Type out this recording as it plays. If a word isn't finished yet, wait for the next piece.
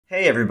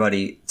Hey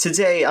everybody,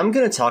 today I'm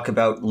gonna talk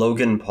about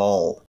Logan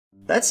Paul.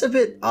 That's a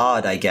bit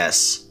odd, I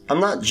guess. I'm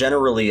not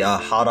generally a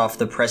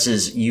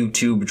hot-off-the-presses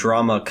YouTube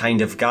drama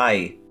kind of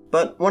guy,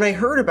 but when I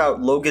heard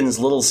about Logan's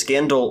little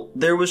scandal,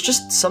 there was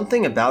just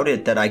something about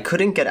it that I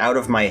couldn't get out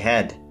of my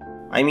head.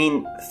 I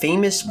mean,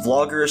 famous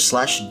vlogger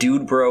slash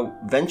dude bro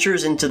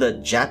ventures into the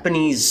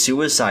Japanese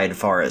suicide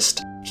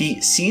forest.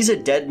 He sees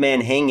a dead man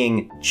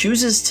hanging,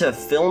 chooses to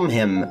film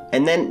him,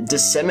 and then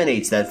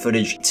disseminates that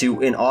footage to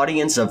an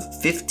audience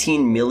of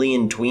 15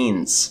 million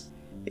tweens.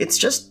 It's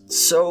just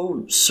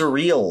so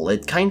surreal,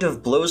 it kind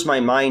of blows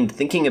my mind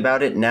thinking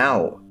about it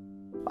now.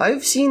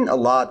 I've seen a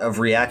lot of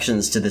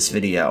reactions to this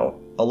video,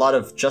 a lot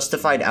of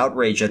justified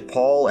outrage at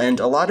Paul, and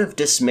a lot of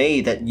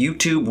dismay that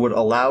YouTube would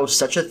allow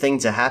such a thing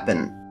to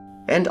happen.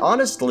 And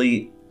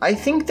honestly, I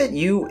think that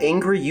you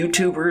angry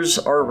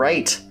YouTubers are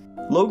right.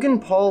 Logan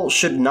Paul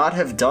should not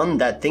have done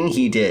that thing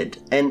he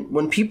did, and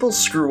when people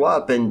screw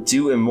up and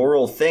do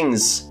immoral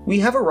things, we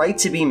have a right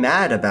to be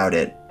mad about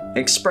it.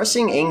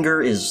 Expressing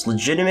anger is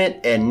legitimate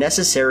and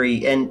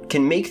necessary and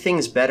can make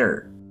things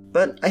better.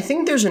 But I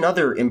think there's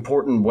another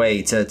important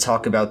way to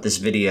talk about this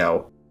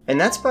video, and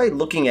that's by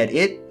looking at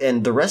it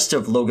and the rest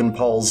of Logan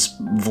Paul's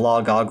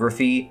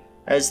vlogography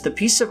as the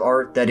piece of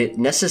art that it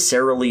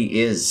necessarily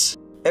is.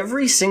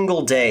 Every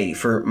single day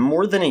for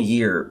more than a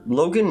year,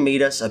 Logan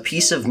made us a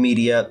piece of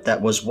media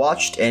that was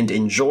watched and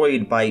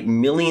enjoyed by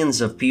millions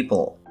of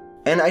people.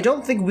 And I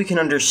don't think we can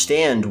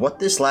understand what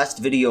this last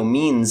video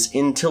means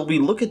until we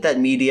look at that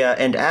media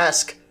and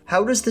ask,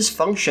 how does this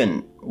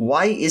function?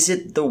 Why is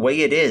it the way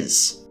it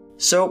is?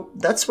 So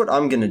that's what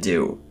I'm gonna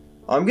do.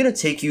 I'm gonna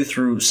take you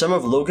through some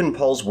of Logan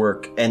Paul's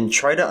work and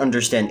try to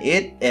understand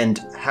it and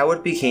how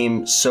it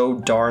became so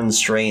darn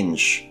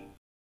strange.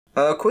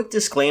 A quick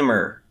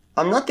disclaimer.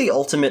 I'm not the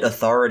ultimate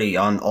authority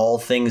on all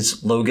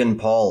things Logan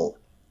Paul.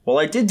 While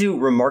I did do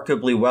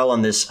remarkably well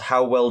on this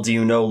How Well Do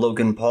You Know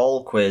Logan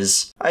Paul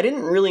quiz, I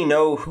didn't really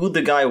know who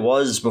the guy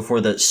was before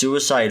the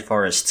suicide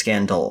forest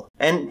scandal.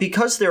 And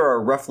because there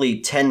are roughly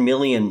 10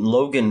 million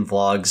Logan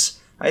vlogs,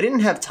 I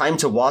didn't have time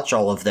to watch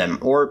all of them,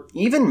 or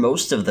even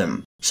most of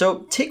them.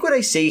 So take what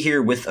I say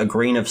here with a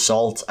grain of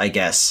salt, I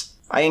guess.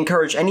 I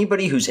encourage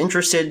anybody who's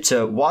interested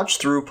to watch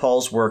through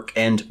Paul's work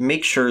and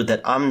make sure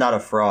that I'm not a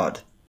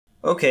fraud.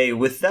 Okay,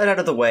 with that out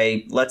of the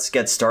way, let's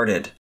get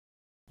started.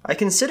 I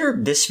consider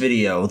this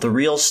video the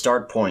real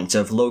start point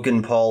of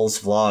Logan Paul's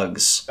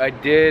vlogs. I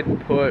did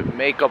put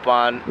makeup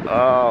on.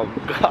 Oh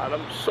god,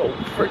 I'm so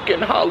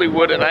freaking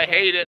Hollywood and I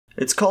hate it.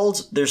 It's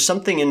called There's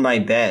Something in My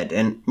Bed,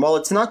 and while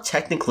it's not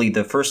technically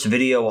the first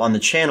video on the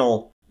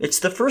channel, it's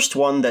the first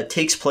one that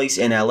takes place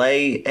in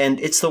LA, and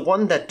it's the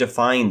one that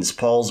defines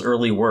Paul's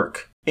early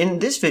work. In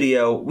this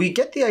video, we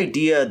get the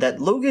idea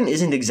that Logan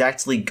isn't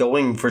exactly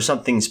going for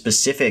something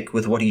specific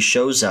with what he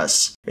shows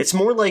us. It's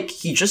more like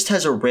he just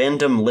has a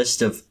random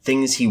list of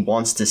things he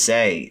wants to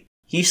say.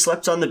 He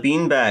slept on the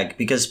beanbag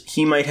because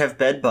he might have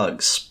bed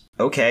bugs.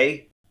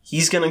 Okay.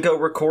 He's gonna go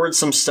record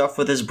some stuff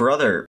with his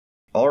brother.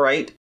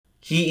 Alright.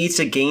 He eats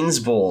a Gaines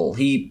bowl.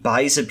 He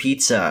buys a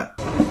pizza.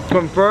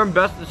 Confirmed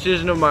best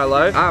decision of my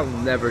life. I'll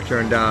never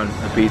turn down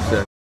a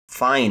pizza.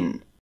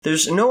 Fine.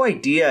 There's no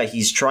idea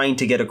he's trying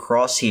to get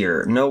across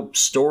here, no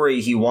story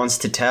he wants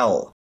to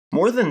tell.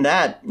 More than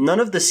that, none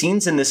of the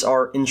scenes in this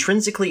are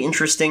intrinsically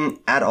interesting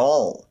at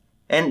all.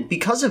 And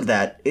because of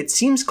that, it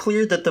seems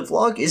clear that the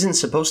vlog isn't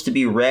supposed to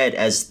be read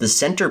as the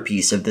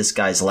centerpiece of this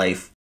guy's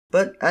life,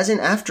 but as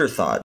an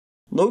afterthought.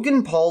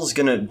 Logan Paul's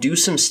gonna do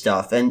some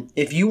stuff, and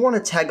if you want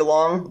to tag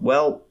along,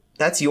 well,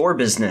 that's your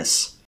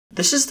business.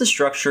 This is the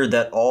structure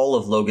that all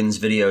of Logan's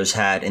videos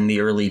had in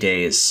the early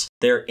days.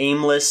 They're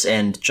aimless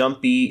and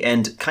jumpy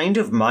and kind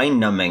of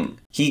mind-numbing.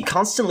 He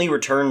constantly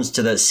returns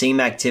to the same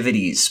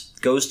activities,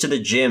 goes to the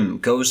gym,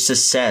 goes to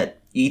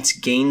set, eats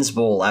Gaines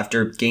bowl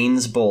after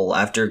Gaines bowl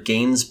after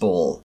Gaines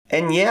bowl.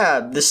 And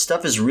yeah, this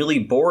stuff is really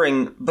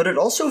boring, but it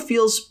also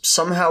feels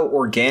somehow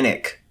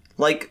organic.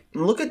 Like,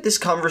 look at this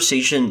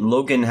conversation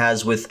Logan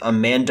has with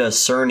Amanda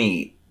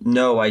Cerny.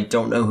 No, I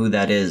don't know who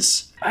that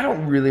is. I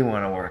don't really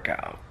want to work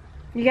out.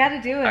 You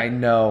gotta do it. I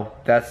know.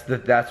 That's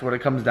what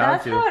it comes down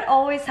to. That's how it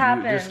always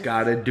happens. You just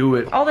gotta do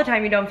it. All the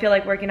time you don't feel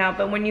like working out,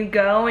 but when you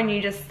go and you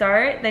just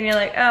start, then you're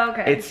like, oh,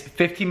 okay. It's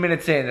 15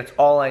 minutes in. That's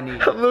all I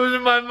need. I'm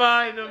losing my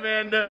mind,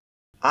 Amanda.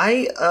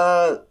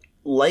 I,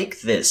 like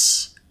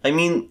this. I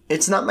mean,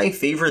 it's not my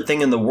favorite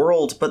thing in the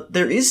world, but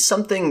there is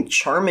something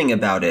charming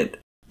about it.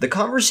 The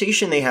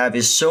conversation they have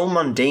is so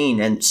mundane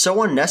and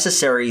so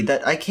unnecessary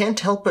that I can't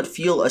help but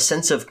feel a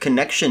sense of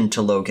connection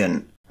to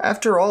Logan.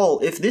 After all,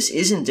 if this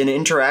isn't an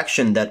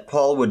interaction that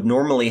Paul would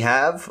normally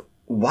have,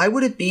 why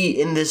would it be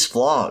in this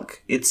vlog?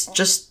 It's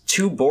just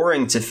too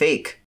boring to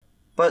fake.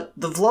 But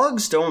the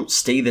vlogs don't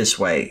stay this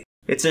way.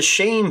 It's a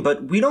shame,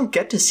 but we don't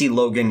get to see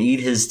Logan eat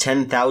his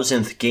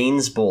 10,000th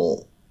Gaines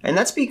bowl. And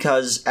that's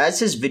because, as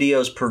his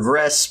videos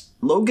progress,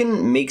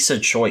 Logan makes a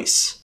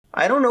choice.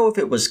 I don't know if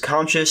it was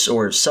conscious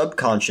or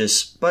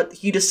subconscious, but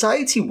he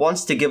decides he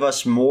wants to give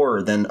us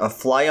more than a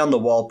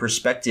fly-on-the-wall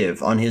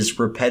perspective on his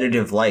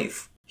repetitive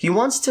life. He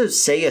wants to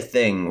say a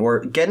thing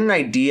or get an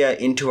idea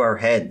into our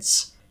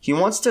heads. He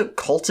wants to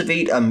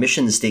cultivate a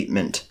mission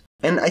statement.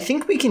 And I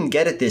think we can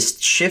get at this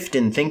shift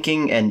in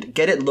thinking and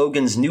get at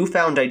Logan's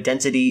newfound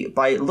identity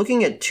by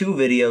looking at two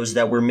videos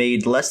that were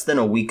made less than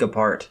a week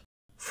apart.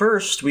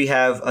 First, we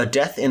have A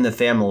Death in the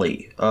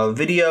Family, a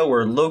video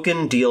where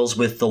Logan deals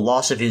with the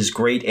loss of his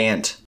great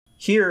aunt.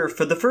 Here,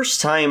 for the first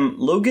time,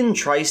 Logan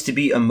tries to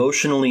be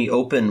emotionally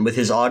open with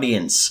his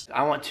audience.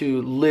 I want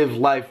to live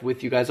life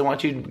with you guys. I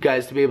want you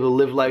guys to be able to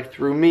live life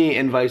through me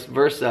and vice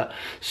versa.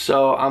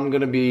 So I'm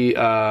gonna be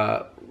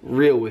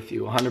real with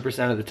you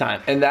 100% of the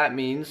time. And that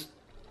means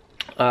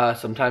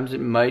sometimes it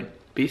might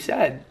be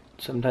sad.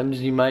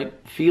 Sometimes you might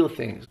feel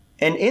things.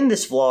 And in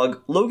this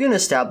vlog, Logan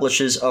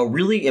establishes a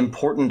really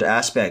important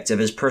aspect of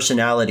his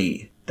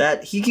personality.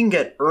 That he can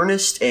get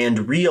earnest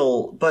and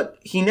real, but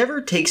he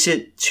never takes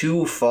it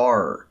too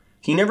far.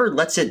 He never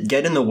lets it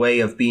get in the way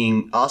of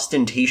being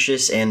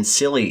ostentatious and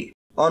silly.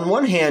 On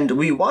one hand,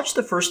 we watch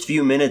the first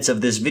few minutes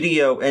of this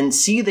video and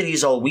see that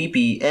he's all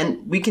weepy,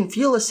 and we can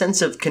feel a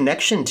sense of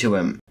connection to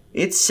him.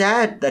 It's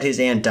sad that his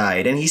aunt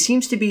died, and he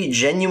seems to be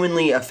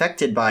genuinely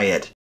affected by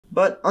it.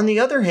 But on the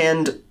other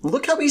hand,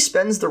 look how he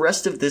spends the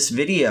rest of this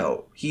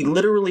video. He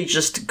literally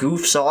just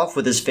goofs off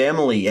with his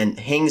family and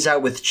hangs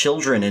out with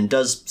children and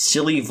does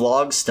silly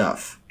vlog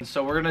stuff.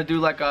 So we're gonna do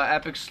like a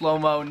epic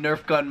slow-mo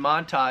Nerf gun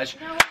montage.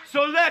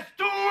 So let's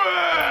do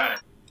it!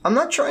 I'm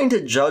not trying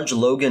to judge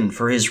Logan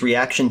for his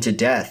reaction to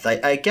death.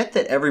 I get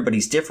that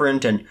everybody's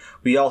different and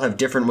we all have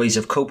different ways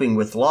of coping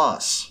with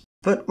loss.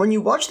 But when you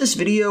watch this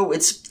video,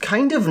 it's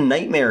kind of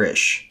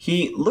nightmarish.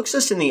 He looks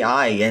us in the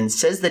eye and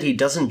says that he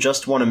doesn't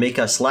just want to make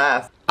us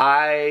laugh.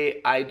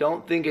 I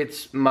don't think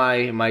it's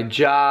my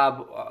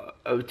job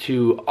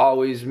to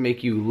always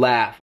make you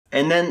laugh.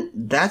 And then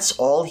that's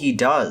all he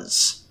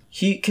does.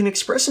 He can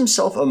express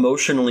himself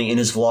emotionally in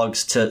his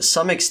vlogs to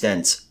some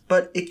extent,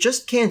 but it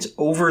just can't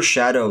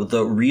overshadow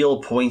the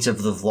real point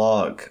of the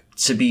vlog,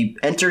 to be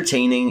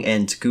entertaining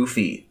and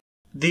goofy.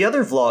 The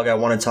other vlog I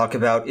want to talk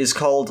about is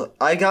called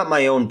I Got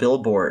My Own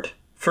Billboard.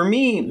 For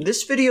me,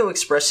 this video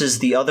expresses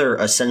the other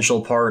essential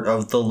part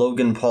of the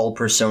Logan Paul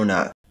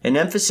persona, an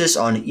emphasis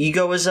on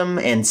egoism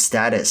and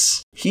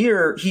status.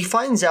 Here, he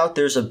finds out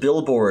there's a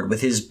billboard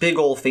with his big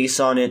ol' face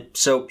on it,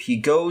 so he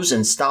goes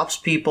and stops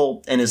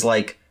people and is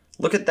like,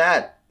 look at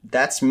that,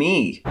 that's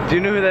me. Do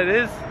you know who that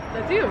is?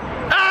 That's you.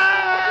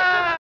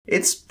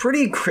 It's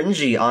pretty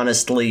cringy,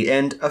 honestly,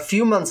 and a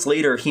few months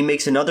later he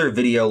makes another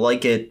video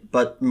like it,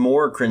 but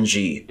more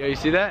cringy. Yeah, you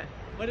see that?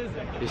 What is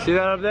that? You see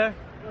that up there?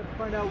 Let's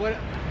find out what...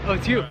 Oh,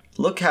 it's you.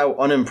 Look how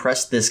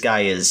unimpressed this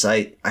guy is.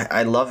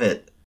 I love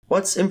it.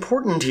 What's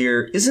important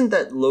here isn't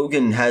that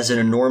Logan has an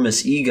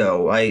enormous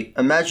ego. I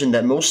imagine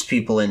that most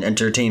people in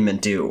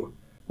entertainment do.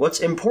 What's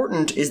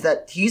important is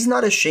that he's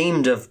not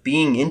ashamed of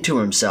being into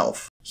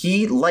himself.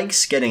 He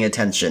likes getting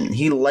attention.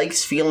 He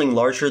likes feeling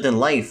larger than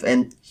life,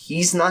 and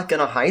he's not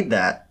gonna hide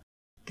that.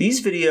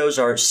 These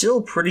videos are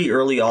still pretty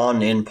early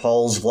on in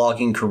Paul's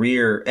vlogging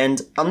career,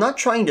 and I'm not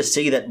trying to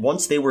say that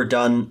once they were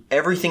done,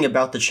 everything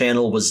about the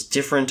channel was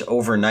different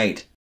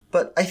overnight.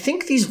 But I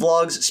think these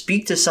vlogs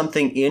speak to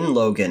something in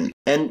Logan,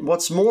 and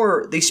what's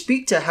more, they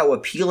speak to how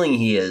appealing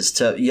he is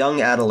to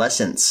young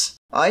adolescents.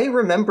 I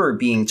remember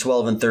being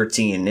 12 and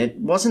 13, it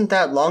wasn't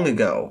that long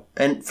ago,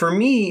 and for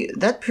me,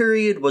 that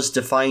period was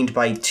defined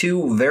by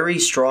two very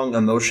strong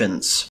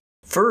emotions.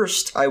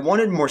 First, I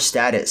wanted more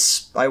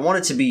status. I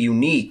wanted to be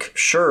unique,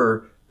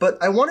 sure, but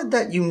I wanted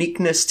that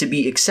uniqueness to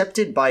be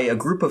accepted by a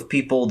group of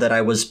people that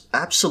I was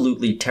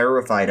absolutely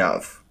terrified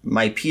of,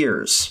 my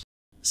peers.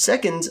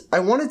 Second, I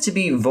wanted to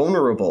be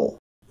vulnerable.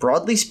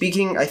 Broadly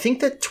speaking, I think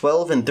that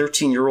 12 and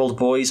 13-year-old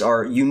boys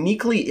are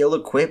uniquely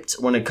ill-equipped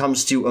when it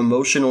comes to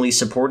emotionally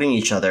supporting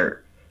each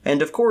other.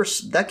 And of course,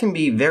 that can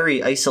be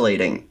very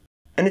isolating.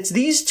 And it's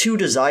these two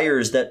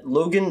desires that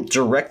Logan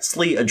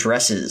directly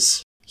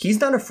addresses.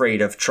 He's not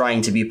afraid of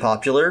trying to be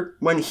popular.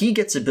 When he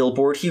gets a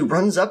billboard, he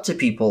runs up to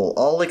people,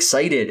 all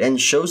excited, and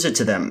shows it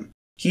to them.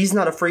 He's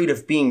not afraid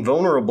of being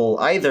vulnerable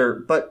either,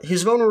 but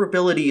his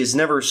vulnerability is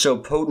never so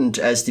potent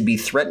as to be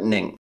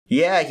threatening.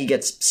 Yeah, he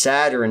gets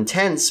sad or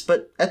intense,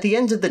 but at the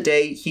end of the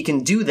day, he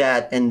can do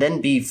that and then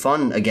be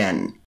fun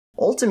again.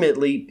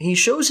 Ultimately, he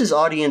shows his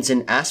audience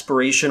an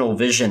aspirational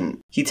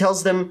vision. He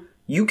tells them,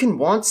 you can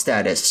want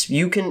status,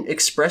 you can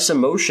express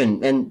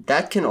emotion, and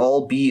that can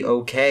all be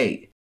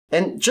okay.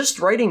 And just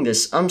writing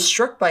this, I'm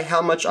struck by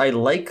how much I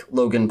like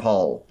Logan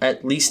Paul,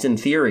 at least in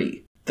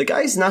theory. The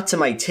guy's not to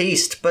my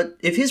taste, but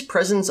if his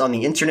presence on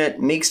the internet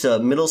makes a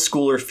middle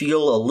schooler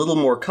feel a little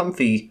more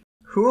comfy,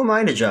 who am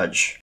I to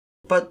judge?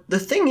 But the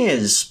thing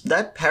is,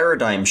 that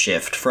paradigm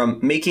shift from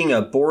making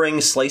a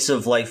boring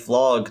slice-of-life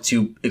vlog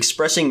to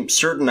expressing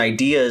certain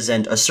ideas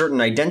and a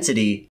certain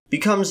identity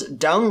becomes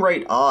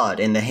downright odd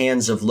in the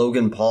hands of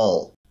Logan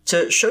Paul.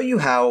 To show you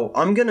how,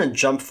 I'm gonna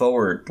jump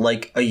forward,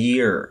 like a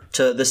year,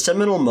 to the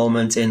seminal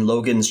moment in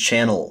Logan's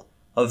channel,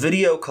 a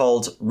video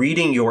called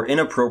Reading Your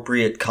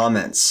Inappropriate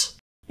Comments.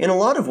 In a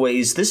lot of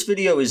ways, this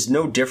video is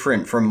no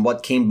different from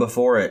what came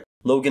before it.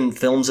 Logan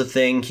films a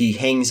thing, he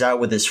hangs out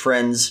with his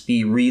friends,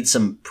 he reads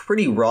some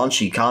pretty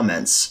raunchy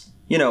comments.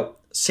 You know,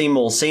 same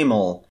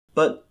ol'.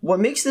 But what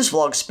makes this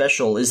vlog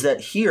special is that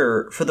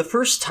here, for the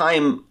first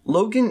time,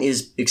 Logan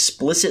is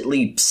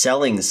explicitly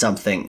selling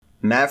something.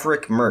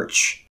 Maverick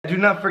merch. Do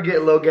not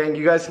forget, Logan,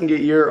 you guys can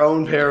get your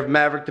own pair of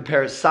Maverick the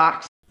pair of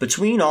socks.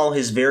 Between all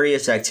his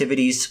various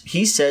activities,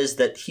 he says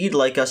that he'd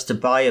like us to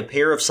buy a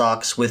pair of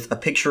socks with a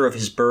picture of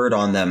his bird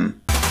on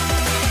them.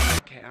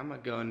 Okay, I'm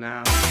gonna go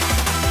now.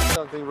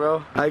 Something,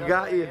 bro. I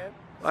got you.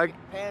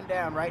 Pan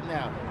down right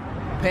now.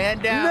 Pan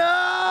down. No!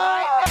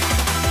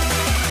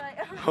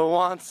 I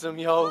want some,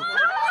 yo.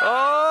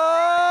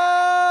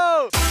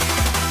 Oh!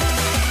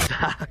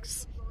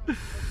 Socks.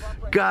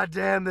 God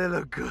damn, they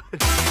look good.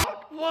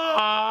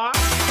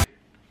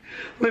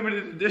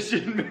 Limited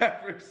edition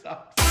Maverick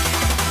socks.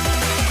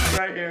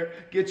 Right here.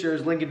 Get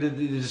yours. Link in the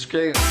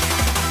description.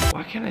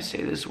 Why can't I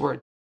say this word?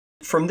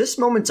 From this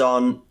moment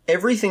on,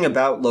 everything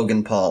about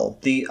Logan Paul,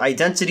 the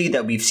identity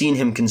that we've seen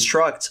him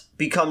construct,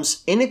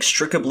 becomes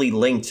inextricably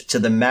linked to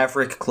the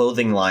Maverick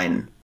clothing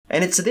line.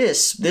 And it's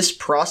this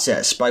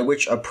process by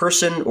which a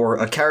person or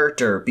a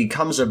character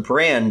becomes a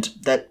brand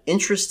that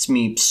interests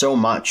me so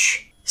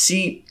much.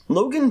 See,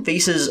 Logan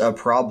faces a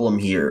problem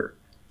here.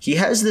 He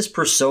has this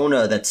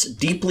persona that's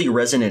deeply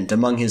resonant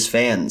among his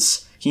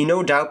fans. He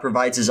no doubt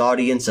provides his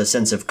audience a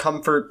sense of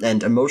comfort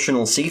and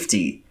emotional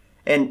safety.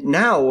 And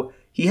now,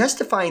 he has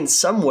to find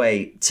some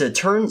way to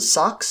turn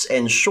socks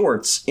and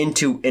shorts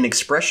into an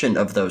expression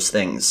of those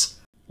things.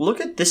 Look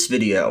at this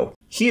video.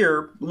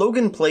 Here,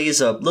 Logan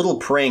plays a little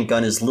prank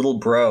on his little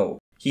bro.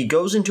 He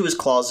goes into his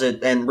closet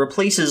and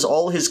replaces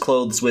all his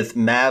clothes with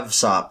Mav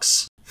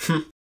socks.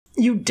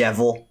 You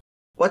devil.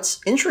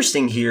 What's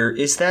interesting here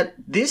is that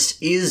this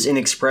is an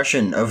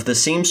expression of the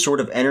same sort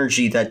of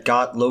energy that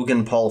got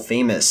Logan Paul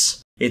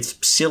famous. It's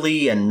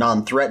silly and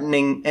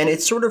non-threatening, and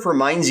it sort of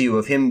reminds you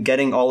of him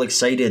getting all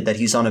excited that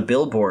he's on a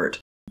billboard.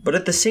 But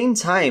at the same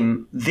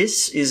time,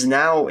 this is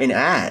now an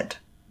ad.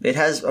 It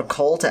has a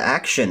call to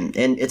action,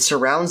 and it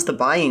surrounds the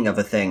buying of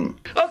a thing.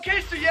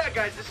 Okay, so yeah,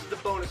 guys, this is the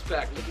bonus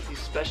pack. Look at these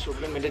special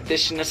limited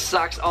edition of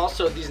socks.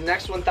 Also, these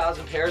next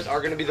 1,000 pairs are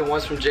going to be the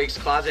ones from Jake's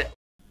closet.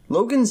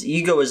 Logan's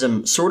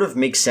egoism sort of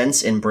makes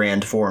sense in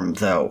brand form,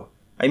 though.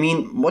 I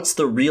mean, what's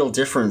the real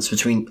difference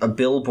between a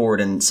billboard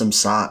and some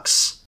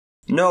socks?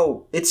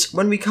 No, it's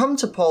when we come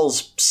to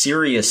Paul's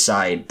serious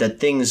side that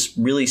things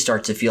really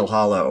start to feel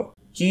hollow.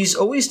 He's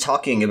always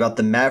talking about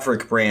the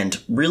Maverick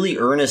brand really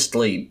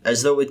earnestly,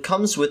 as though it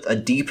comes with a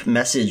deep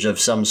message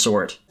of some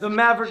sort. The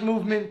Maverick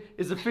movement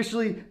is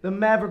officially the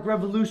Maverick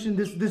Revolution.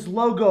 This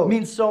logo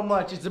means so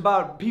much. It's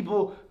about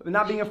people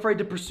not being afraid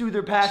to pursue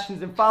their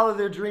passions and follow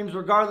their dreams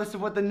regardless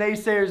of what the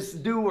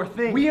naysayers do or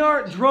think. We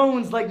aren't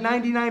drones like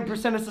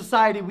 99% of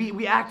society.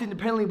 We act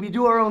independently. We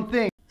do our own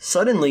thing.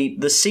 Suddenly,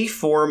 the safe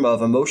form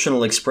of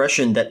emotional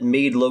expression that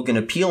made Logan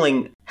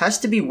appealing has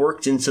to be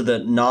worked into the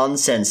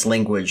nonsense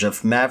language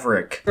of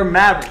Maverick. For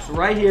Mavericks,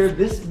 right here,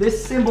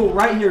 this symbol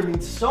right here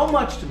means so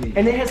much to me.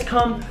 And it has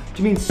come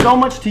to mean so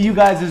much to you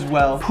guys as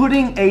well.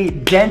 Putting a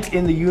dent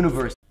in the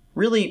universe.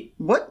 Really,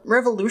 what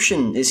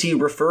revolution is he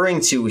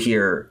referring to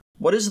here?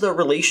 What is the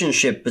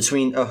relationship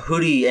between a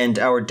hoodie and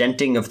our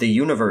denting of the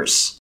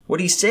universe?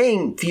 What he's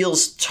saying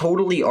feels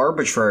totally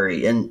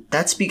arbitrary, and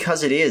that's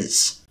because it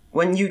is.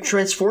 When you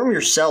transform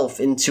yourself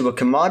into a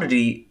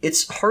commodity,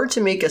 it's hard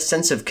to make a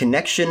sense of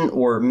connection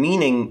or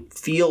meaning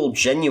feel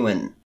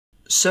genuine.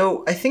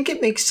 So I think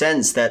it makes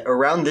sense that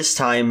around this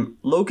time,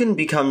 Logan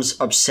becomes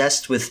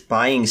obsessed with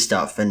buying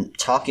stuff and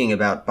talking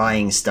about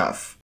buying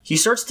stuff. He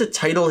starts to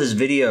title his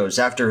videos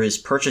after his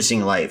purchasing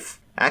life,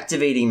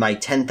 activating my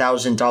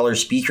 $10,000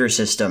 speaker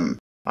system.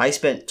 I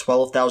spent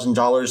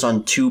 $12,000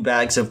 on 2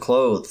 bags of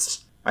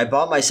clothes. I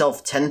bought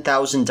myself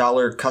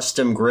 $10,000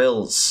 custom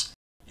grills.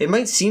 It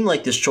might seem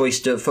like this choice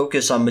to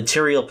focus on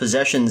material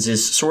possessions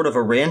is sort of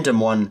a random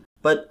one,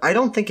 but I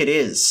don't think it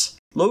is.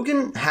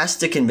 Logan has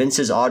to convince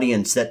his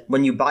audience that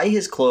when you buy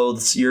his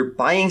clothes, you're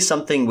buying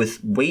something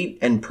with weight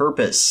and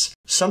purpose,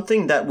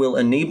 something that will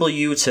enable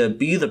you to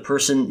be the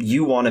person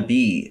you want to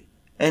be.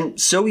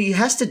 And so he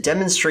has to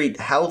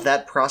demonstrate how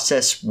that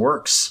process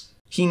works.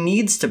 He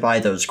needs to buy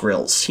those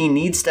grills. He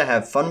needs to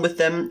have fun with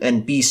them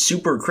and be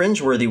super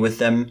cringeworthy with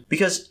them,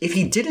 because if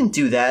he didn't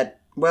do that,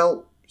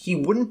 well, he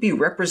wouldn't be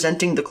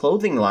representing the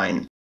clothing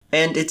line.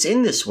 And it's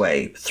in this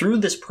way, through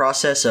this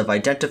process of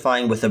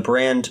identifying with a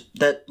brand,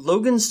 that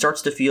Logan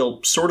starts to feel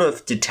sort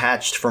of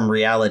detached from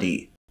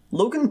reality.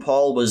 Logan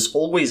Paul was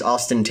always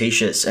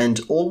ostentatious and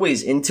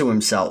always into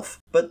himself,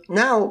 but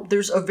now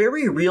there's a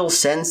very real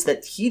sense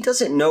that he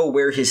doesn't know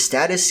where his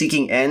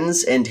status-seeking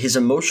ends and his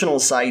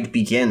emotional side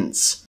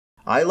begins.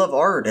 I love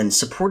art, and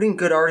supporting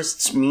good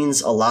artists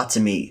means a lot to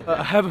me.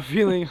 I have a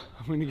feeling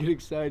I'm gonna get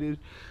excited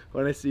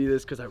when I see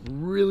this, because I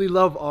really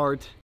love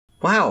art.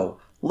 Wow,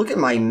 look at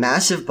my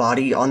massive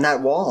body on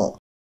that wall.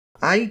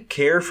 I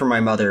care for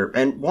my mother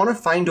and want to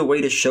find a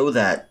way to show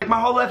that. My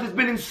whole life has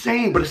been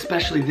insane, but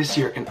especially this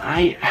year, and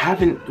I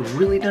haven't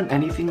really done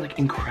anything like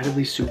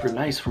incredibly super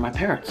nice for my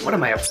parents. What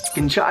am I, a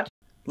f***ing child?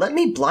 Let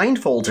me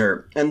blindfold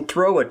her and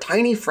throw a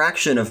tiny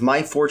fraction of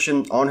my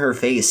fortune on her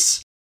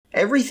face.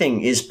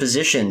 Everything is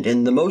positioned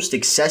in the most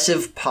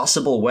excessive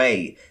possible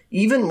way,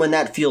 even when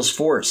that feels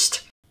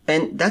forced.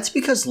 And that's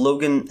because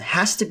Logan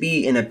has to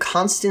be in a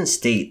constant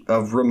state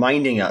of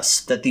reminding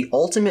us that the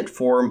ultimate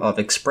form of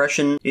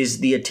expression is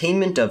the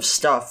attainment of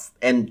stuff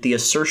and the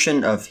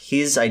assertion of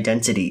his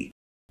identity.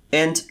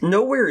 And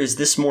nowhere is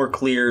this more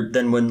clear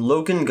than when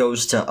Logan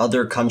goes to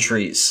other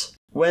countries.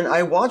 When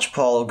I watch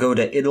Paul go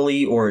to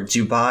Italy or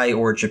Dubai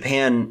or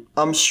Japan,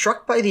 I'm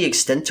struck by the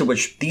extent to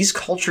which these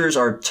cultures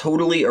are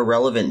totally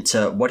irrelevant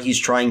to what he's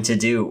trying to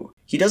do.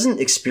 He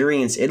doesn't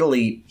experience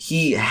Italy,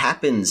 he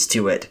happens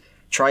to it,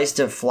 tries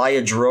to fly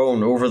a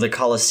drone over the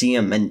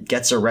Colosseum and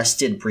gets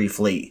arrested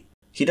briefly.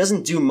 He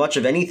doesn't do much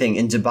of anything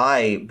in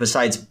Dubai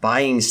besides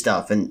buying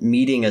stuff and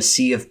meeting a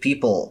sea of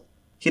people.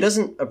 He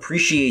doesn't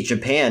appreciate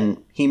Japan,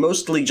 he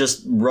mostly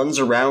just runs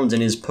around in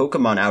his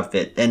POKÉMON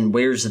outfit and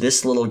wears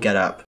this little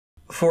getup.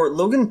 For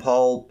Logan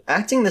Paul,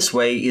 acting this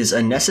way is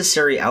a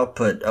necessary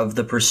output of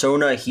the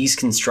persona he's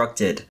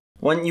constructed.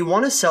 When you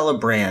want to sell a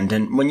brand,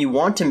 and when you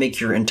want to make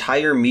your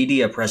entire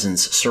media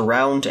presence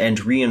surround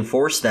and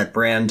reinforce that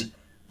brand,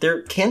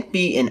 there can't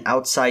be an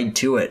outside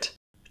to it.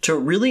 To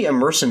really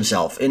immerse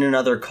himself in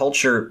another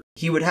culture,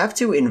 he would have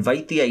to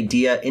invite the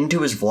idea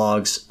into his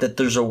vlogs that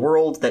there's a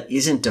world that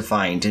isn't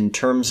defined in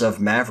terms of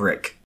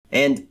Maverick.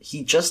 And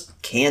he just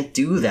can't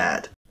do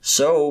that.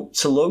 So,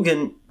 to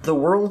Logan, the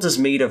world is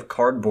made of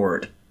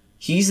cardboard.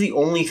 He's the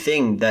only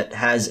thing that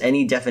has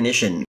any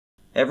definition.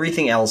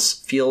 Everything else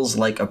feels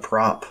like a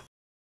prop.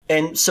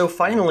 And so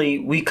finally,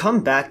 we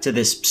come back to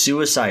this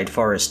suicide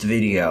forest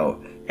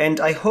video, and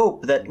I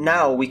hope that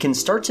now we can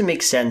start to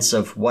make sense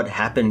of what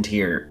happened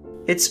here.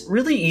 It's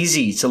really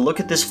easy to look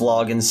at this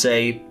vlog and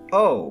say,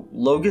 oh,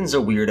 Logan's a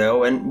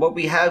weirdo, and what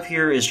we have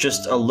here is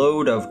just a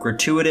load of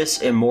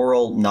gratuitous,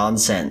 immoral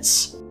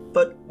nonsense.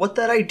 But what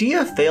that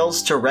idea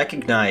fails to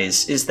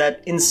recognize is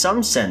that, in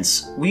some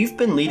sense, we've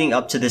been leading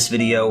up to this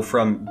video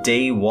from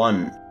day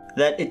one.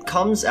 That it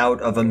comes out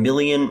of a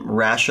million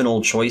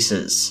rational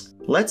choices.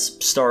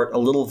 Let's start a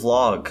little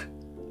vlog.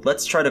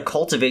 Let's try to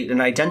cultivate an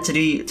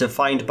identity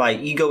defined by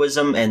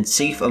egoism and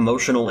safe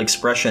emotional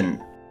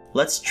expression.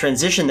 Let's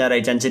transition that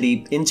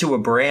identity into a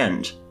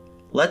brand.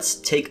 Let's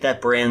take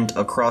that brand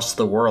across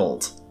the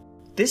world.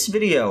 This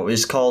video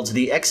is called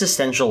The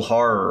Existential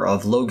Horror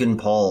of Logan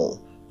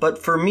Paul. But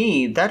for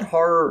me, that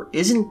horror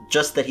isn't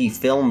just that he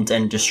filmed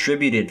and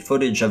distributed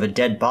footage of a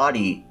dead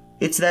body,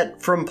 it's that,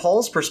 from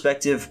Paul's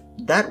perspective,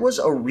 that was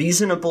a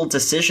reasonable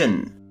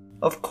decision.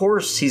 Of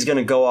course he's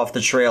gonna go off the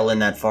trail in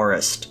that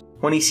forest.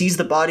 When he sees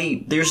the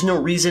body, there's no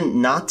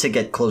reason not to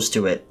get close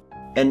to it.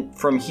 And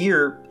from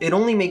here, it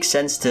only makes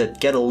sense to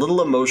get a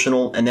little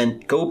emotional and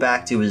then go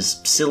back to his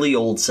silly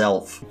old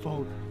self.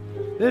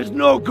 There's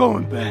no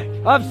going back.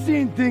 I've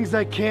seen things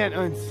I can't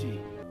unsee.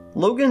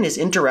 Logan is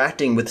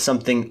interacting with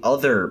something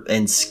other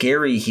and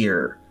scary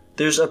here.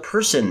 There's a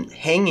person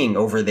hanging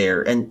over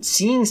there, and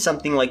seeing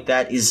something like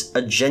that is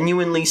a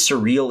genuinely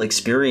surreal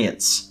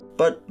experience.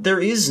 But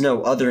there is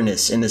no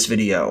otherness in this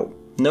video.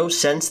 No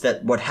sense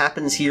that what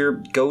happens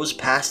here goes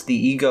past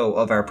the ego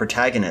of our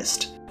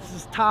protagonist. This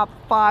is top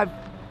 5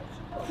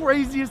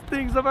 craziest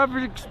things I've ever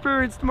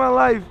experienced in my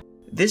life.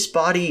 This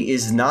body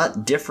is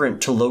not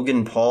different to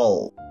Logan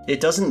Paul. It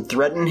doesn't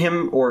threaten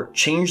him or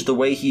change the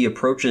way he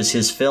approaches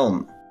his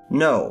film.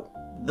 No,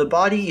 the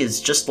body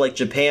is just like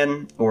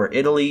Japan, or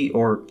Italy,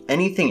 or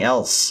anything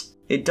else.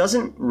 It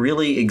doesn't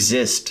really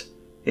exist.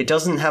 It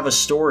doesn't have a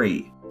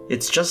story.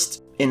 It's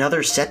just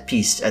another set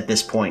piece at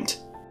this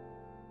point.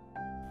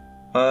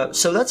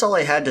 So that's all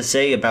I had to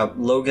say about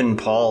Logan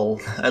Paul,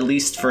 at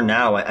least for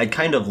now. I'd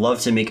kind of love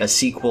to make a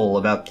sequel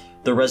about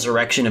the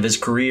resurrection of his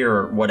career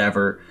or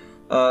whatever.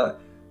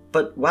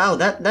 But wow,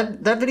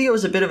 that video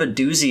is a bit of a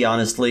doozy,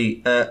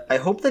 honestly. I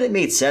hope that it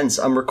made sense.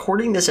 I'm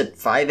recording this at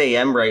 5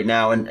 a.m. right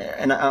now, and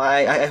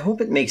I hope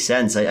it makes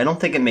sense. I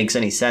don't think it makes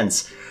any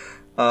sense.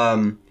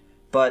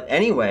 But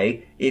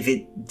anyway, if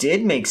it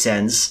did make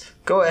sense,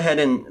 go ahead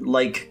and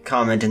like,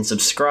 comment, and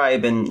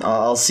subscribe, and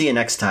I'll see you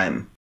next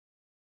time.